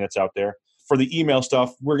marketing that's out there. For the email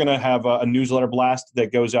stuff, we're going to have a newsletter blast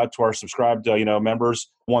that goes out to our subscribed,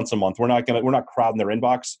 members once a month. We're not crowding their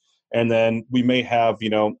inbox. And then we may have,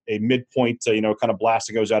 a midpoint, kind of blast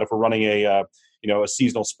that goes out if we're running a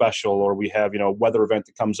seasonal special, or we have, a weather event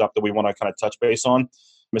that comes up that we want to kind of touch base on.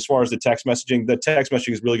 As far as the text messaging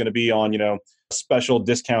is really going to be on, special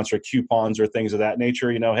discounts or coupons or things of that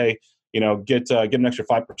nature. Hey, get an extra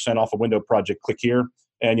 5% off a window project, click here.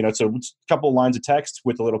 And, it's a couple of lines of text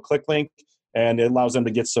with a little click link, and it allows them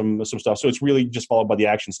to get some stuff. So it's really just followed by the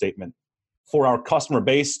action statement. For our customer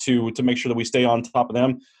base to make sure that we stay on top of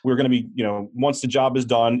them, we're going to be, once the job is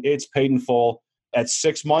done, it's paid in full. At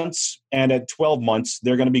 6 months and at 12 months,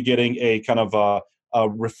 they're going to be getting a kind of a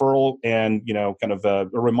referral and, kind of a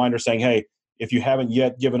reminder saying, hey, if you haven't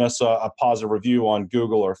yet given us a positive review on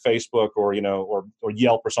Google or Facebook or, or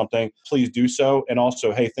Yelp or something, please do so. And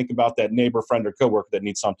also, hey, think about that neighbor, friend, or coworker that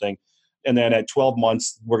needs something. And then at 12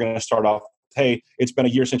 months, we're going to start off, hey, it's been a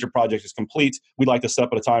year since your project is complete. We'd like to set up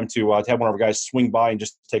at a time to have one of our guys swing by and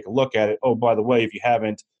just take a look at it. Oh, by the way, if you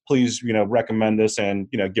haven't, please, recommend this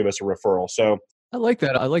and, give us a referral. So I like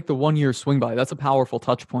that. I like the 1 year swing by. That's a powerful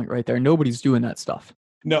touch point right there. Nobody's doing that stuff.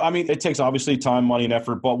 No, it takes obviously time, money, and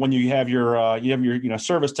effort. But when you have your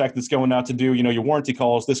service tech that's going out to do your warranty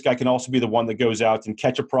calls, this guy can also be the one that goes out and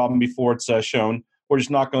catch a problem before it's shown, or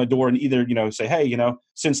just knock on the door and either say, hey,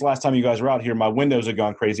 since last time you guys were out here, my windows have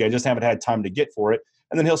gone crazy. I just haven't had time to get for it.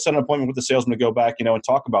 And then he'll set an appointment with the salesman to go back, and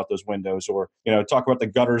talk about those windows, or, talk about the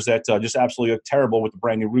gutters that just absolutely look terrible with the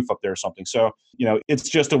brand new roof up there or something. So, it's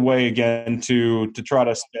just a way, again, to try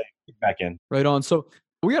to stay back in. Right on. So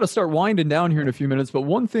We got to start winding down here in a few minutes, but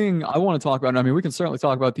one thing I want to talk about, I mean, we can certainly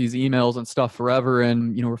talk about these emails and stuff forever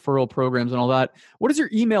and, referral programs and all that. What does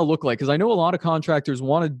your email look like? Because I know a lot of contractors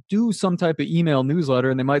want to do some type of email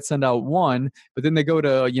newsletter and they might send out one, but then they go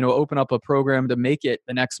to, open up a program to make it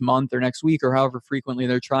the next month or next week or however frequently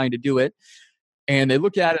they're trying to do it. And they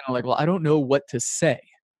look at it and are like, well, I don't know what to say.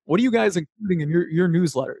 What are you guys including in your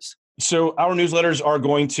newsletters? So our newsletters are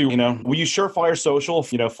going to, we use Surefire Social,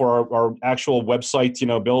 for our actual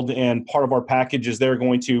website, build, and part of our package is they're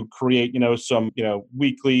going to create, some,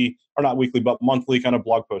 weekly or not weekly, but monthly kind of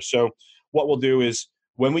blog posts. So what we'll do is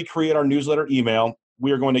when we create our newsletter email,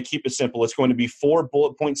 we are going to keep it simple. It's going to be 4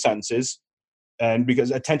 bullet point sentences. And because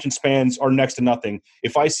attention spans are next to nothing.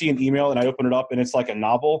 If I see an email and I open it up and it's like a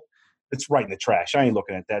novel, it's right in the trash. I ain't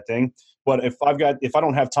looking at that thing. But if I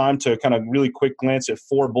don't have time to kind of really quick glance at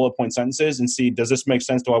 4 bullet point sentences and see, does this make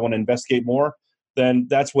sense? Do I want to investigate more? Then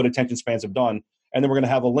that's what attention spans have done. And then we're going to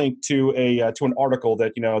have a link to an article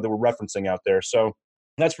that, that we're referencing out there. So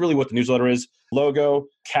that's really what the newsletter is. Logo,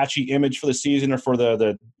 catchy image for the season or for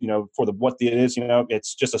the what it is,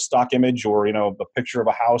 it's just a stock image or, a picture of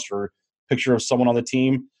a house or picture of someone on the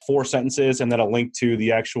team, 4 sentences, and then a link to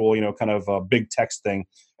the actual, kind of big text thing.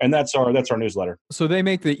 And that's our newsletter. So they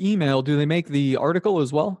make the email. Do they make the article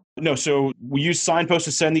as well? No. So we use Signpost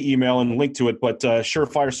to send the email and link to it. But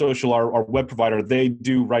Surefire Social, our web provider, they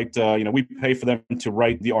do write, we pay for them to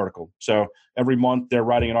write the article. So every month they're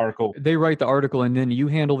writing an article. They write the article and then you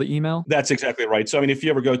handle the email? That's exactly right. So, if you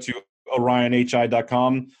ever go to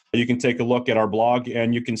orionhi.com, you can take a look at our blog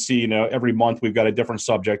and you can see, every month we've got a different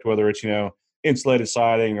subject, whether it's, insulated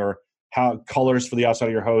siding or how colors for the outside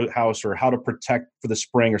of your house or how to protect for the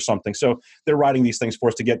spring or something. So they're writing these things for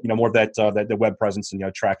us to get, more of that, the web presence and,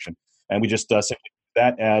 traction. And we just simply use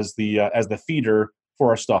that as the feeder for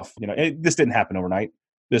our stuff. This didn't happen overnight.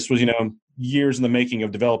 This was, years in the making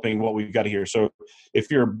of developing what we've got here. So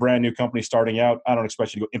if you're a brand new company starting out, I don't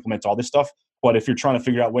expect you to go implement all this stuff. But if you're trying to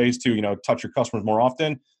figure out ways to, touch your customers more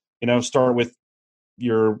often, start with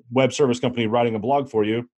your web service company writing a blog for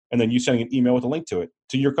you, and then you sending an email with a link to it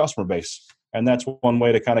to your customer base. And that's one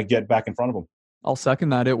way to kind of get back in front of them. I'll second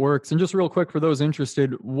that. It works. And just real quick for those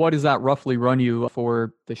interested, what does that roughly run you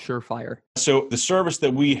for the Surefire? So the service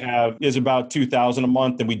that we have is about $2,000 a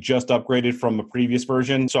month, and we just upgraded from a previous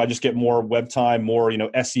version. So I just get more web time, more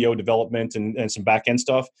SEO development, and some back end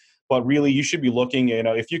stuff. But really, you should be looking,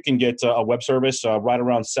 if you can get a web service right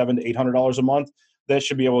around $700 to $800 a month, that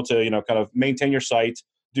should be able to kind of maintain your site,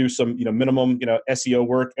 do some minimum SEO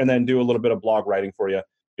work, and then do a little bit of blog writing for you.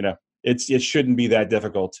 It shouldn't be that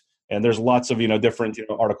difficult. And there's lots of, different,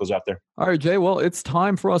 articles out there. All right, Jay. Well, it's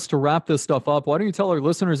time for us to wrap this stuff up. Why don't you tell our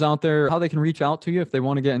listeners out there how they can reach out to you if they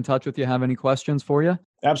want to get in touch with you, have any questions for you?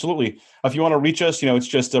 Absolutely. If you want to reach us, it's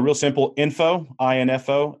just a real simple info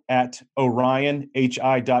at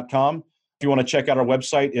orionhi.com. If you want to check out our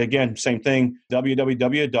website, again, same thing,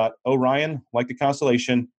 www.orion, like the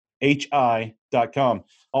constellation, hi.com.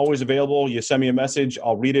 Always available. You send me a message.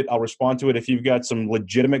 I'll read it. I'll respond to it. If you've got some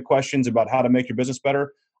legitimate questions about how to make your business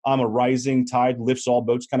better, I'm a rising tide lifts all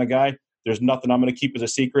boats kind of guy. There's nothing I'm going to keep as a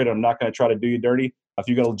secret. I'm not going to try to do you dirty. If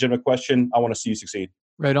you've got a legitimate question, I want to see you succeed.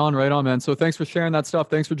 Right on, man. So thanks for sharing that stuff.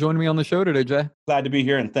 Thanks for joining me on the show today, Jay. Glad to be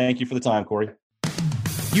here, and thank you for the time, Corey.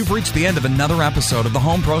 You've reached the end of another episode of the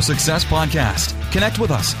Home Pro Success Podcast. Connect with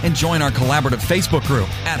us and join our collaborative Facebook group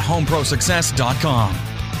at homeprosuccess.com.